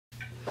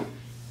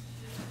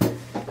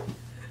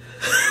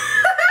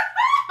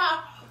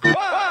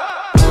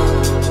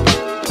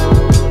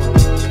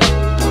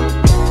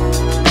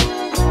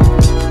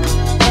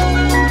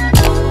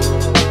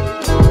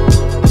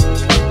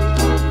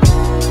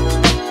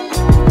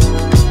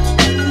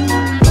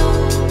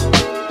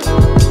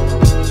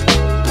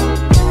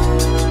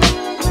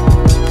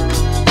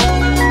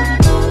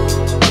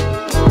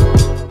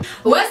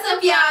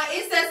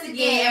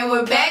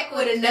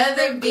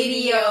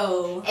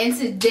and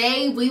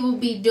today we will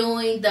be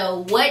doing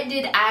the What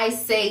Did I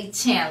Say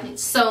challenge.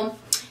 So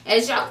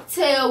as y'all can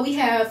tell, we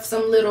have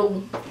some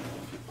little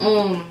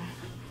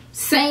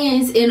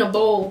sayings in a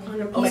bowl.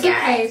 Oh my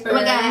gosh, oh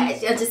my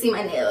gosh, y'all just see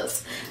my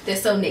nails, they're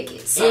so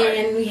naked. Sorry.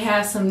 And we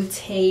have some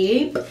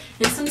tape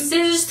and some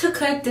scissors to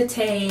cut the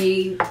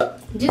tape.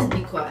 Just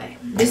be quiet,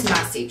 this is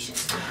my section.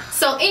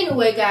 So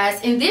anyway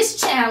guys, in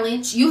this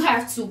challenge you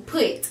have to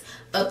put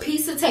a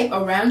piece of tape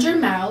around your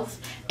mouth,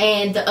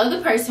 and the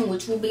other person,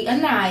 which will be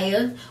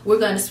Anaya, we're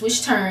going to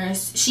switch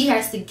turns. She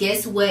has to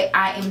guess what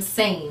I am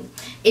saying.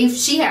 If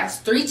she has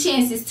 3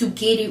 chances to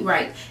get it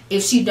right.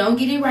 If she don't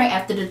get it right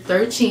after the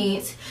 3rd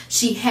chance,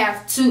 she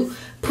have to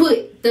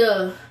put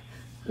the,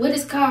 what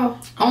is called,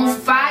 on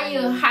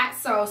fire hot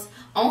sauce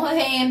on her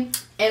hand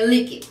and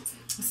lick it.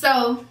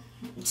 So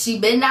she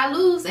better not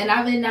lose, and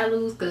I better not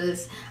lose,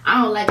 because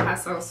I don't like hot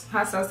sauce.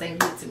 Hot sauce ain't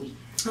good to me.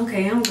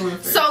 Okay, I'm going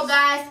first. So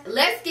guys,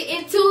 let's get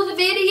into the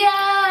video.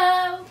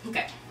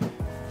 Okay.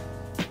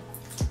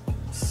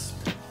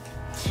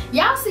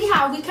 Y'all see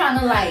how we kind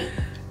of like,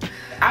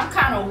 I'm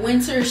kind of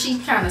winter,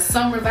 she's kind of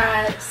summer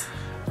vibes.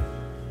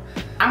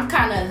 I'm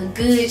kind of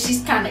good,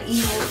 she's kind of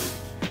evil.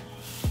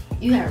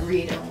 You have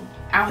red on.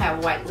 I don't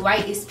have white.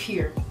 White is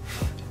pure.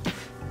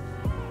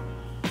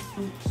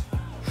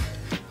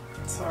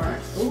 Sorry.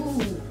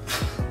 Ooh.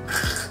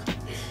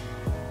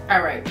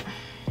 All right.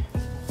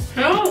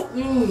 Help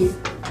me.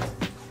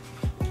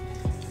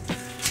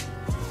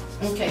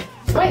 Okay.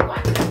 Wait,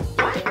 why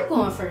are you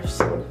going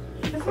first? Okay.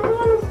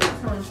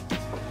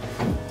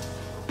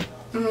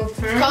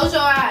 Close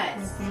your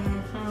eyes.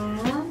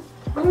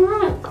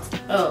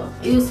 Oh,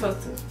 you was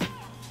supposed to.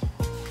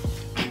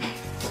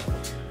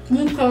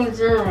 You close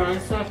your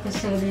eyes so I can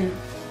show them.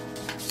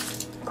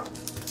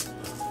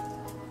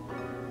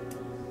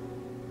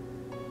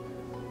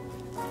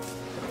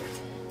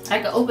 I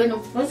can open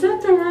them. Was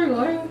that the right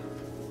way?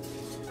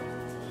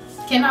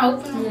 Can I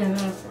open them? Yeah,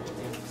 that's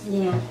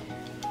yeah.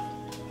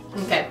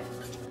 Okay.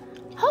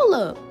 Hold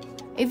up.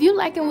 If you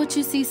liking what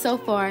you see so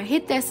far,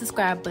 hit that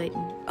subscribe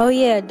button. Oh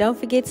yeah, don't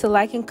forget to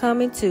like and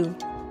comment too.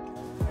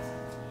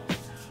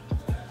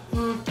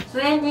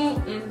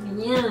 Second is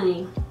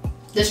beginning.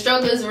 The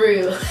struggle is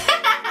real.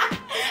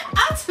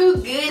 I'm too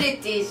good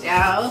at this,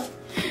 y'all.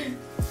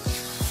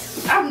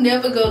 I'm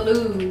never gonna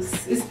lose.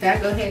 It's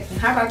not gonna happen.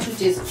 How about you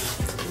just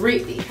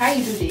rip it? How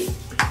you do this?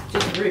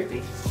 Just rip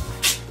it.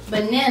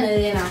 Banana,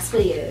 then I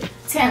split.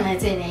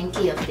 Talented and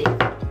gifted.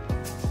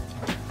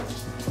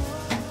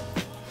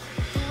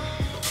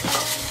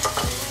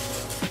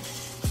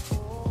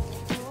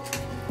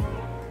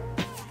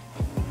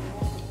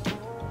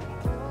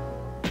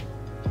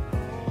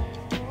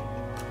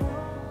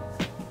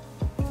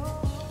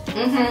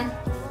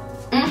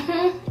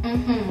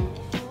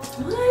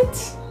 What?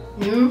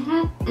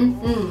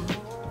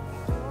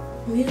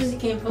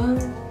 Music and fun.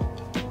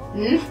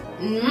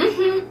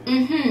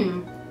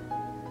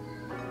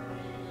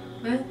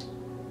 What?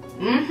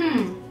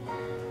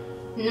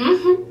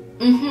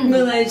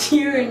 But like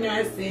you're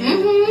not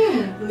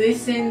saying.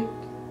 Listen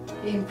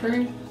and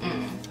pray.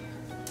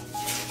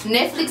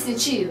 Netflix and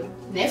chill.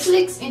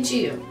 Netflix and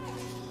chill.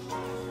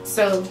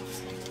 So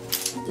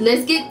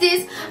let's get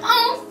this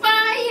on fire.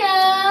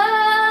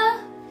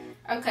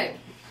 Okay.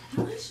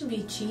 I should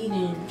be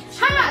cheating.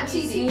 How not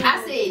cheating?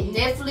 I said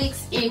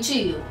Netflix and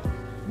chill.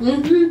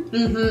 That's what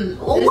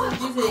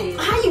you said.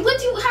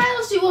 How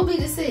else you want me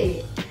to say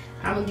it?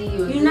 I'm gonna give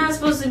you a You're not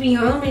supposed to be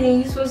humming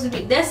and you're supposed to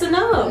be. That's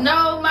enough.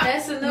 No,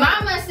 that's enough.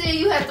 Mama said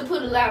you have to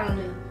put a lot on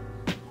them.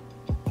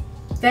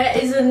 That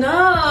is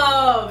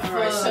enough.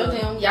 Alright, show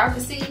them. Y'all can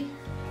see.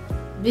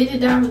 Bend it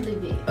down a little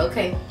bit.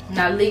 Okay,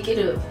 now lick it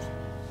up.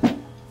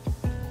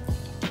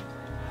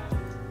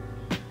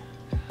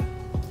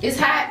 It's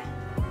hot.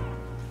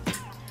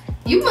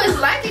 You must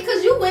like it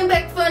because you went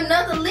back for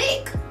another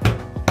lick.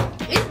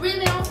 It's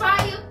really on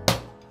fire.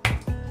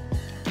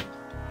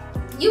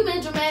 You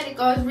been dramatic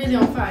or it's really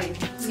on fire?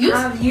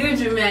 You're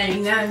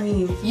dramatic, not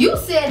me. You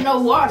said no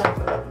water.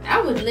 I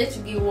would let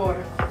you get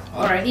water.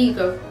 Alright, here you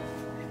go.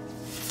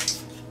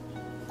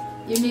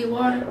 You need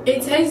water?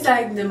 It tastes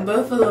like them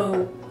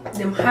buffalo,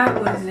 them hot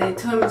ones that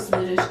Thomas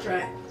let us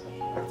try.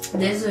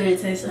 That's what it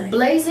tastes like.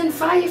 Blazing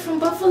fire from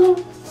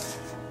Buffalo?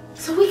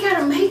 So we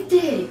gotta make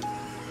that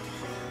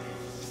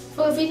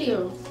for a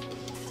video.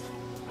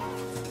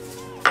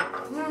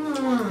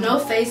 No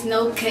face,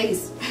 no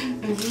case.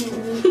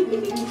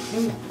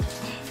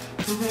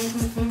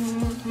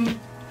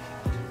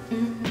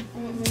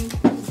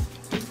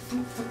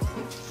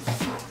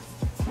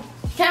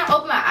 Can't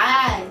open my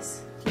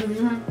eyes.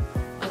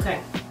 Okay.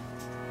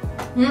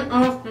 One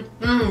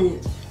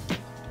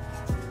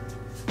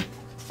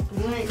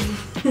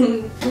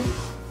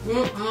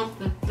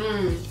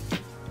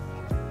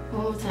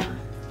more time.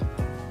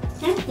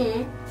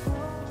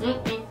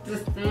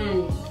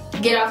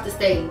 Get off the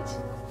stage.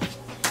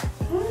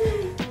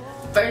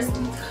 First.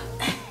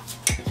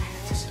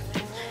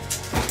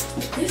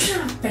 It's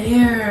not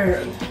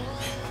fair.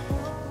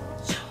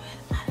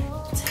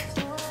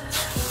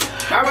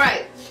 All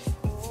right.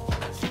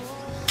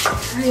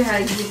 tell you how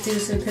to get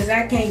this because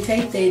I can't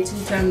take that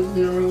 2 times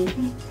in a row.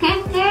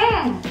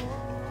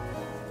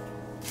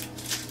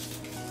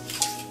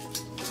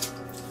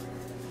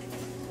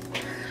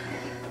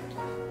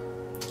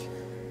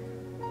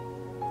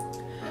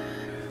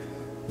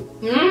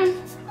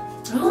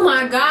 Oh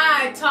my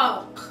God,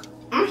 talk.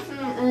 What?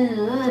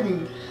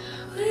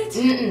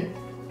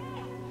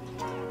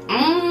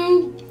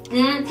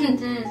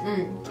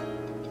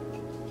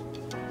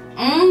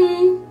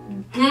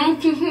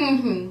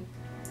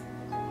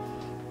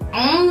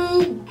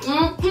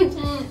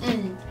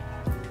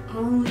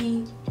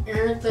 Only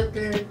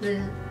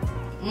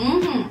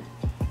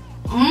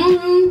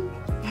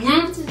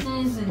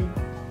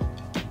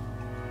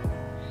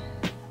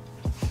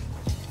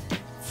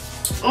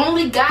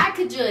only God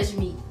could judge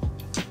me.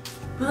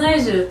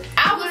 Pleasure.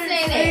 I was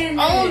saying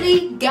that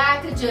only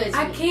God could judge me.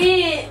 I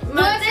can't.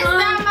 But it's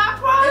not my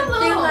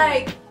problem. Feel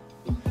like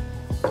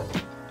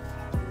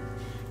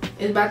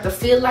it's about to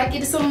feel like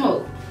it some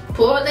more.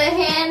 Pull the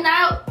hand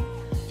out.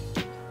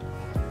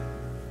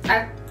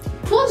 I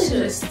pull should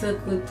have it.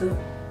 stuck with the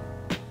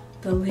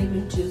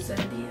lemon juice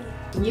idea.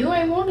 You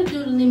ain't want to do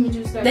the lemon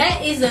juice.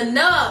 That is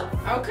enough.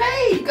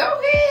 Okay, go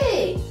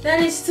ahead. That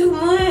is too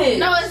much.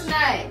 No, it's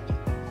not.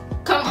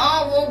 Come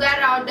on, we don't got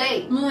it all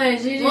day.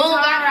 Much. We don't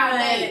got it all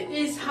day.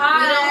 It's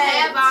hot. We don't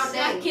have all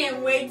day. I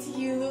can't wait till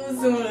you lose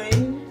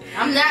one.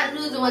 I'm not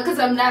losing one because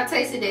I'm not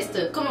tasting that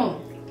stuff. Come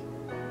on.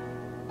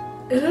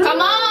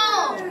 Come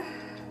on.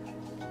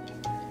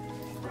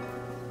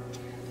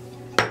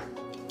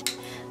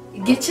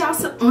 Get y'all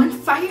some on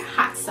fire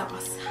hot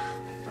sauce.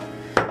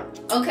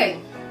 Okay,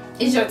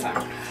 it's your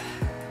turn.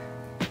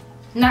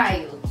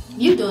 Niall,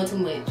 you doing too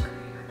much.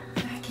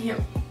 I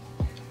can't.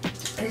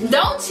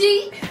 Don't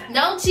cheat.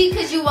 Don't cheat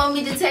because you want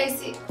me to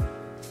taste it.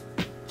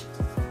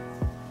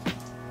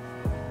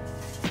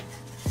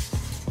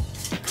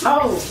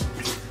 Oh,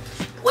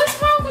 what's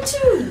wrong with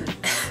you?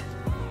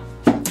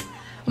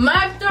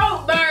 My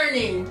throat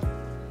burning.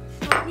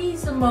 I need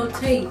some more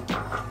tape.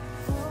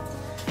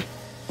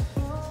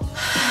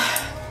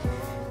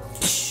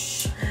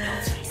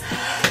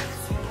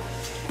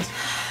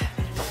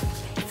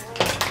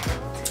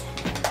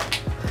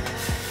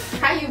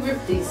 How you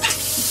rip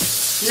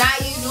this? Now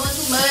you doing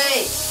too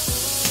much.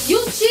 You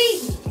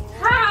cheating.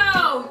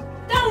 How?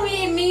 Don't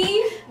hit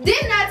me.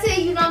 Didn't I tell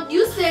you don't?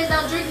 You said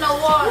don't drink no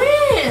water.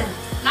 When?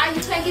 Now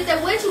you can't get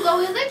that wet. You go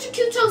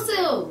electrocute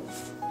yourself.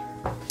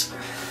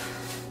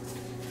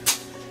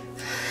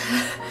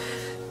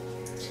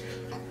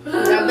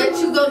 I bet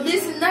you go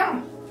listen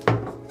now.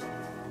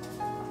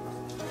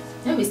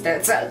 Let me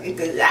start talking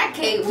because I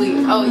can't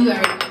wait. Oh, you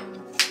already.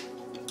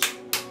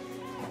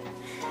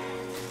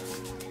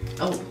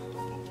 Oh.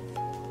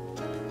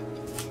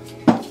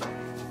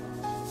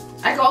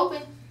 I can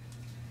open.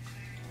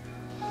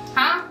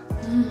 Huh?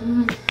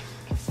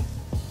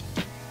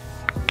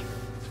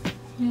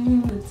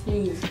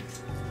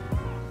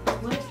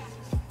 What?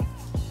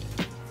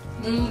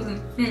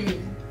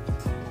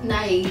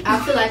 Nah, I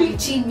feel like you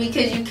cheating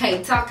because you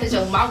can't talk because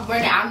your mouth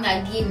burning. I'm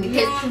not getting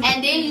it.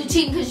 And then you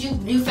cheating because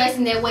you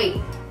facing that way.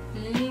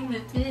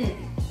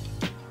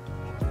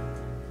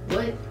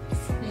 What?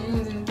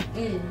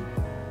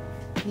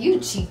 You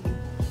cheating.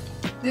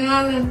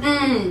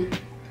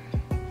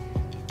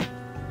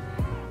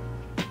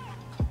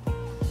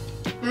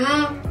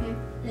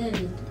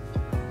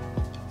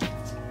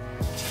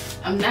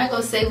 I'm not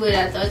gonna say what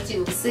I thought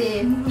you were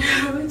saying.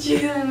 What you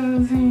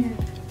saying?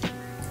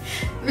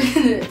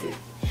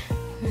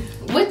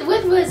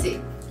 What was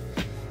it?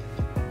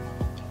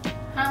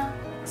 Huh?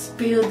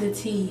 Spill the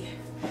tea.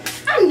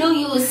 I knew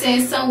you was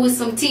saying something with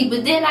some tea,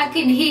 but then I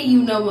couldn't hear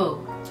you no more.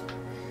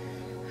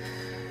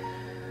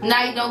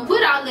 Now you don't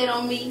put all that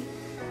on me.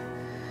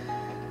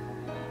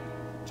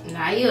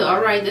 Nah, yeah,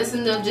 alright, that's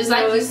enough. Just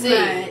like you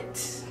said.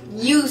 Not.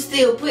 You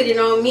still put it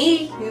on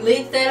me. You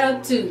licked that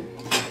up too.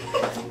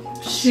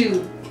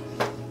 Shoot.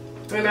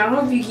 And I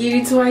hope you get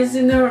it twice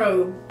in a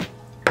row.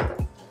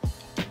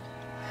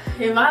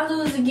 If I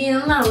lose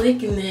again, I'm not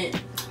licking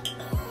that.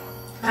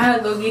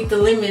 I'll go get the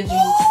lemon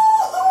juice.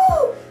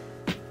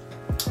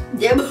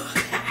 Yeah, but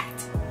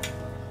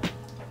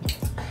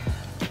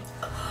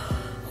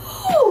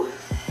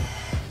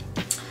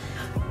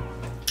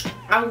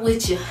I'm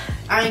with you.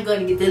 I ain't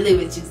gonna get the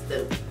lemon juice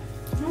though.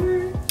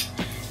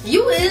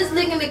 You is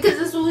licking it because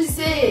that's what we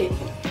said.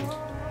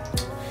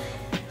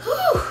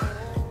 Whew.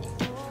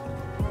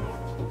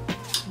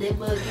 That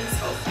bug is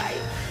so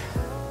tight.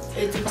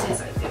 It do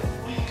taste like that.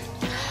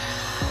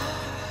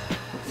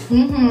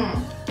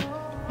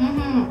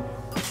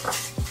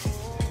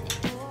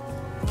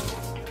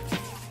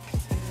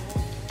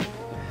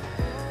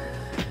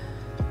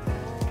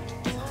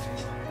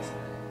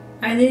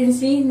 I didn't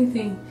see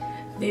anything.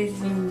 Didn't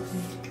see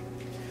anything.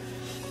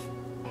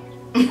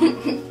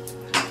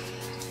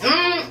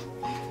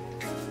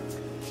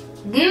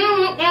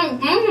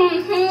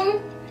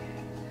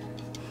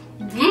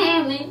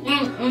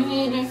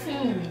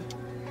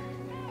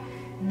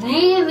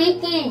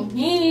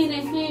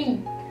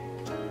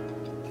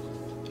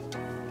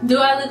 Do I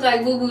look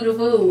like Boo Boo the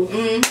Fool?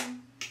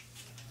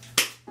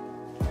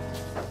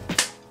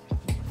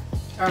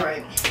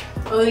 Alright.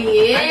 Oh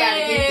yeah. I gotta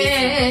get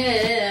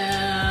this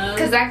one.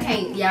 Cause I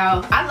can't,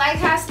 y'all. I like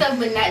hot stuff,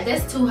 but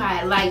that's too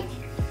hot. Like,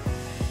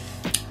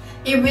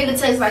 it really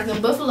tastes like them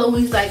buffalo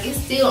wings. Like, it's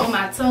still on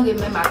my tongue and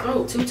in my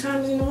throat. 2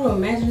 times in a row.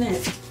 Imagine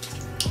that.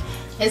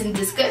 It's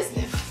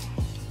disgusting.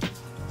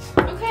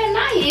 Okay,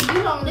 now if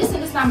you don't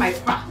listen, it's not my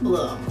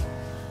problem.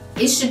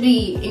 It should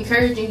be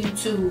encouraging you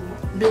to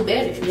do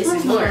better.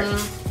 Listen more.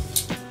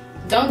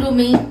 Don't do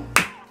me.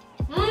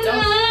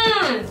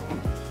 Don't.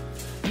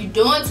 You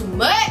doing too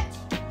much.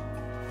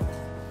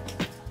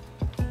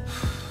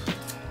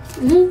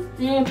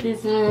 Yeah,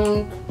 this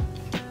one.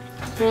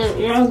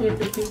 Y'all get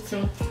the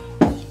pizza.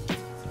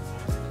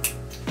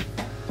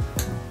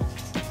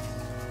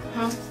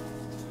 Huh?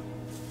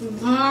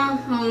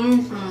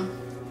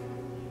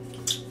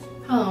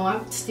 Hold on,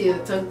 I'm still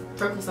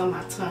focused on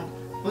my tongue.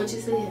 What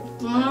you said?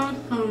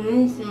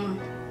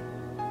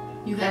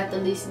 You have to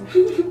listen.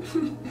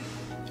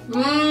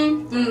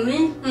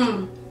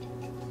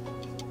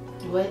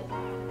 What?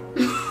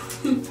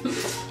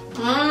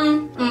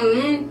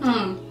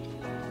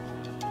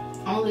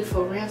 Only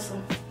for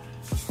ransom.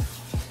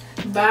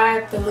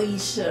 Bye,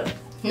 Felicia.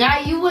 Now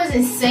you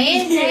wasn't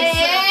saying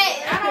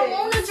that. I don't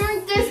want to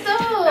drink this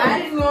stuff. I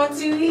didn't want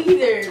to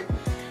either.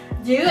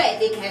 Do it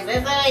because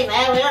it's only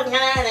that we're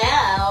gonna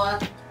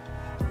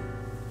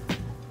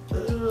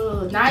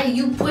know. Now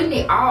you putting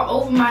it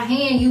all over my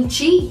hand. You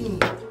cheating.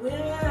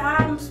 Well,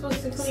 I'm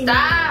supposed to clean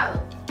Stop.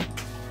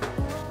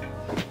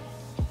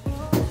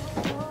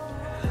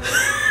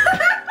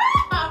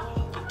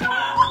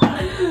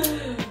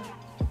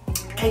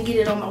 I get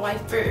it on my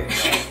white fur.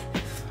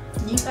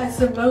 You got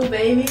some more,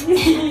 baby.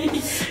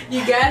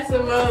 You got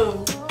some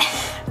more.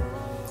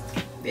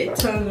 That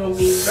tongue gonna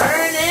be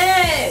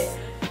burning.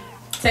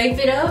 Tape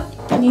it up.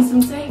 I need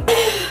some tape.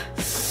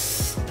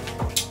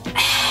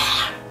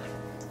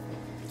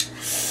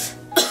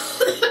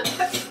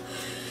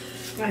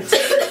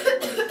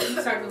 You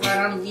talk about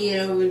I'm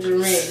getting over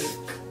dramatic.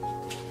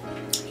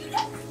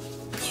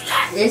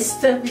 This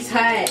stuff is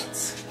hot.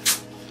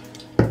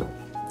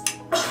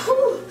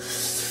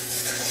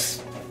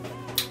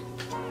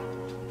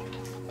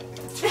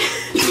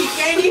 You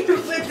can't even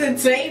put the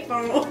tape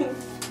on.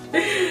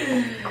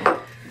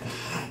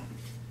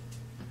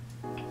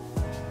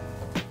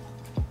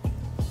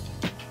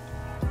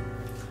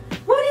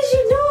 What is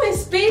you doing?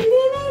 Spitting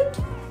in it?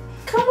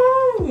 Come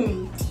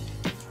on.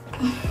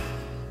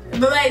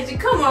 Belaja,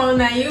 come on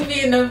now. You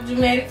being up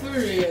dramatic for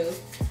real.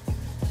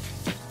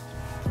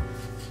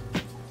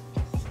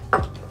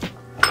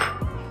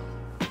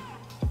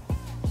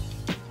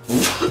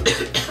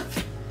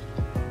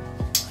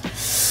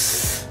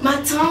 My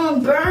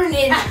tongue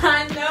burning.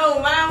 I know,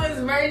 mine was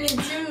burning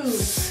too.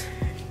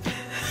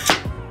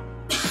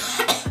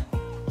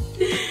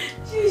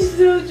 She's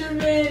so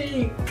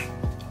dramatic.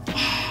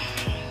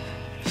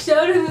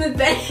 Show them the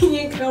thing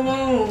and come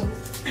on.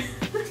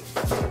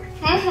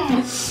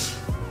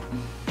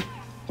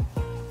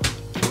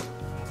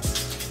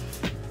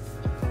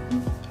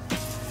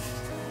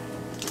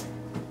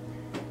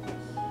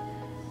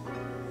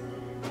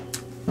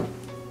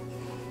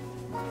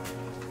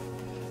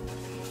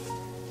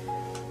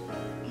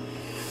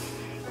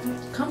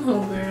 Come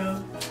on, girl.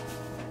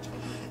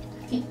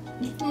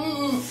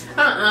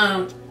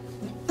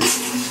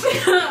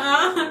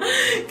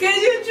 Cause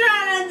you try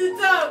not to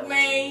talk,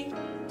 man.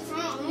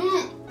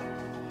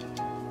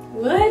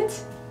 What?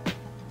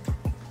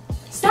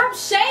 Stop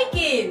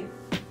shaking.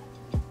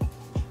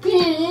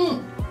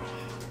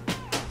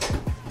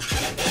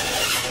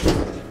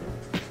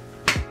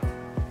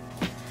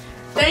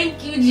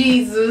 Thank you,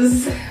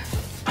 Jesus.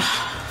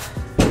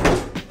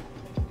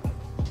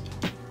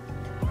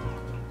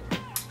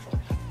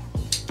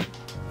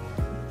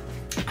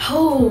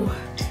 Oh,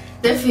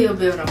 that feel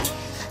better.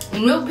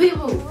 No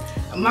people,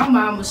 my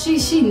mama,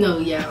 she know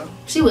y'all.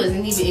 She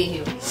wasn't even in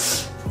here.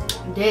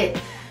 That,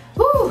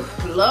 whew,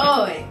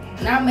 Lord.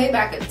 Now maybe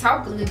I could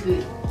talk a little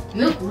bit.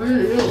 Milk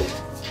really good.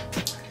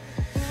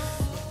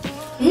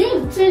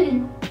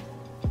 Titty.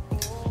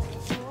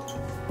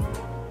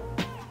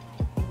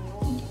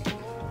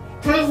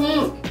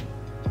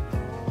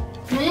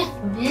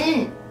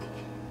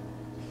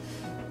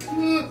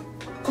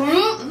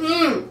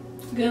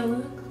 Good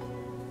luck.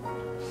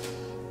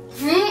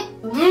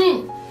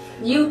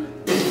 You.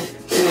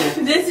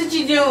 This what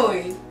you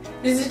doing.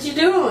 This what you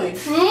doing.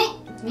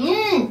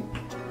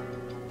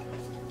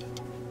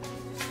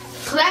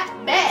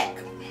 Clap back.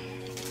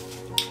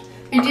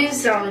 It didn't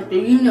sound like that,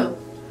 you know.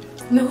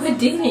 No, it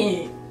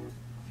didn't.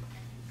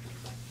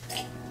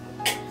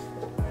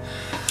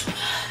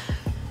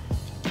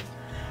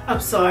 I'm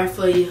sorry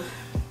for you.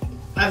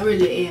 I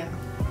really am.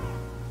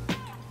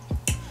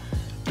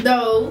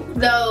 No.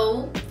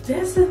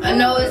 That's the I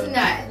know it's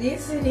not.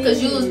 Yes, it is.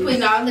 Because you was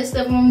putting all this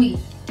stuff on me.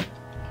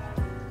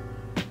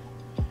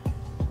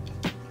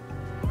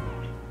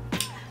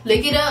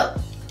 Lick it up.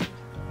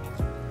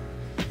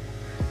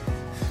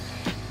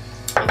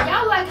 If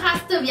y'all like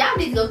hot stuff, y'all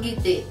need to go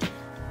get that.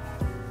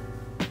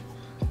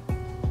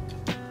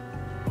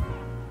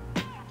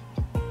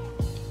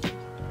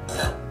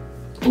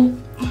 Ooh.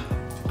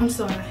 I'm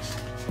sorry.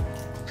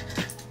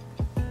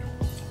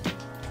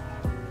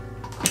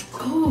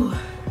 Ooh.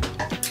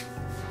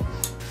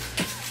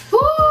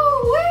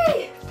 Ooh,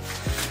 wait.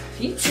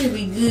 You should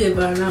be good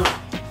by now.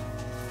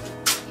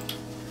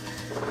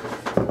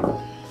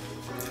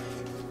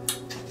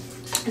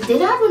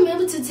 Did I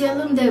remember to tell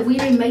them that we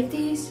didn't make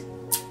these?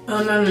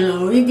 Oh,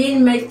 no. We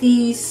didn't make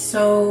these,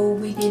 so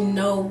we didn't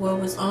know what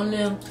was on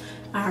them.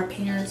 Our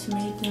parents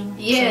made them.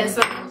 Yeah,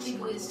 so I don't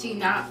think it was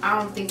cheating. I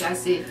don't think I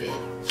said that.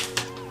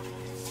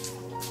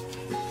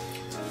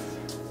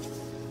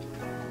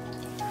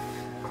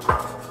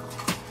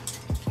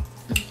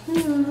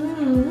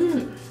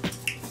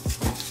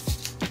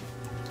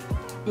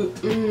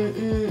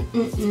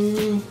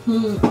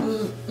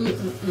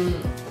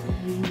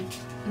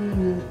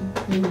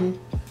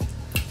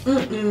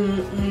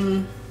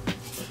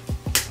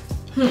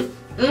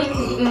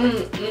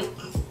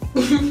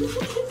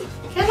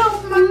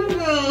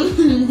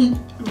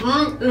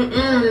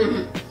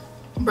 Hello,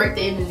 break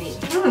the internet.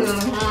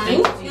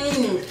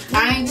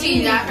 I ain't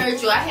cheating. I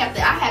heard you. I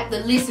have to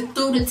listen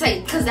through the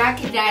tape because I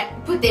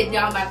cannot put that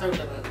down my throat.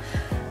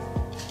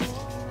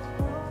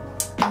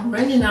 I'm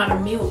running out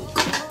of milk.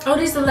 Oh,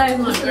 this is the last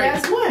one. This is the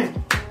last one.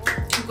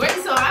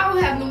 Great, so I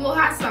don't have no more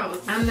hot sauce.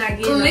 I'm not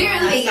getting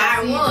Clearly, no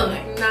I won.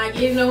 I'm not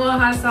getting no more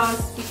hot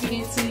sauce.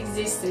 Speaking into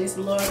existence,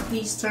 Lord,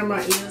 please turn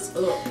my ears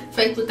up.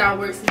 Faith without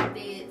works is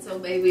dead. So,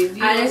 baby, if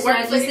you That's work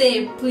what I for just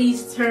it, said.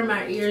 Please turn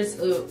my ears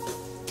up.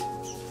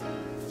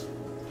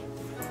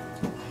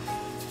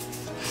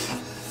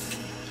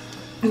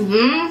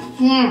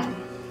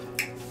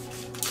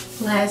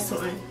 Last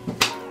one.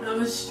 I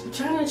was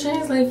trying to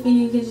translate for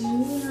you because you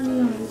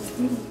don't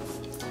understand.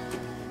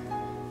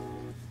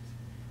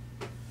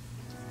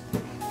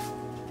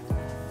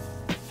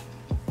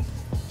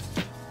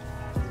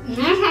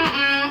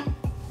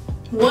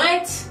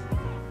 What?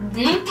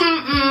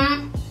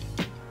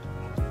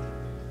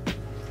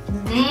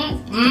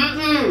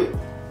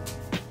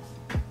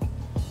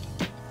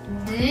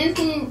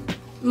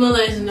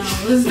 Melissa, no.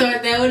 Let's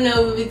start that one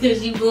over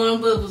because you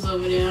blowing bubbles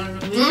over there. I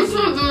don't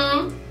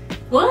know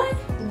what?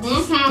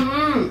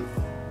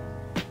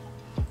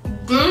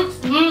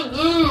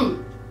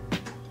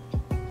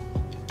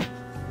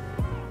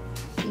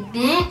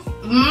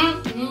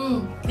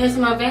 That's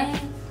my bag.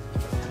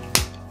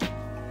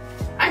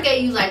 I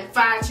gave you like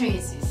 5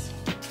 chances.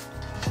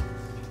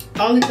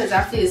 Only because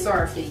I feel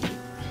sorry for you.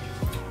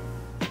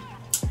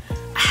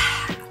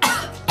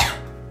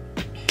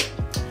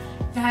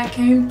 I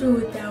came through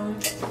with that one.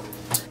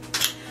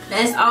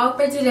 That's all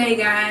for today,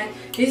 guys.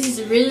 This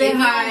is really if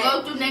hot. you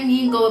don't go through that,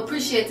 you ain't gonna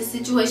appreciate the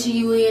situation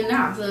you in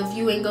now. So if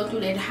you ain't go through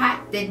that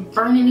hot, that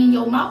burning in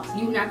your mouth,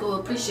 you not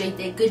gonna appreciate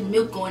that good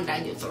milk going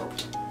down your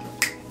throat.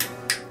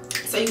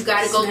 So you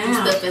gotta go through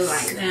stuff in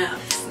life,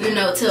 you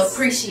know, to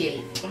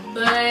appreciate.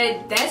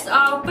 But that's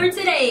all for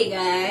today,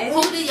 guys.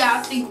 Who do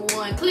y'all think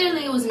won?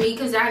 Clearly it was me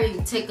because I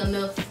didn't take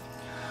enough.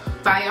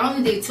 I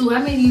only did 2. How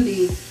many you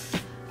did?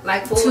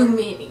 Like 4? Too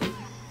many.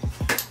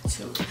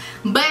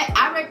 But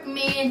I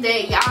recommend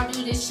that y'all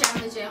do this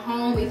challenge at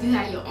home if you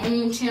have your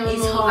own channel.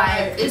 It's hard.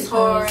 Like, it's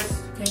hard.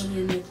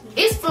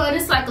 It's fun.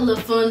 It's like a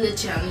little fun little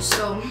challenge.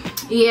 So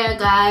yeah,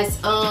 guys.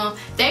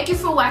 Thank you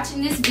for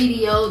watching this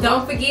video.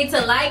 Don't forget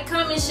to like,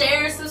 comment,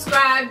 share, and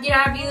subscribe. Get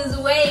our views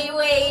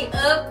way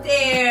up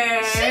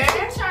there.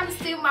 She's trying to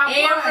steal my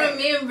And part.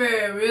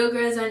 remember, real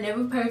girls are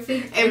never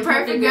perfect. And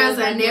perfect girls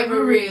are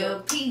never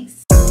real. Peace.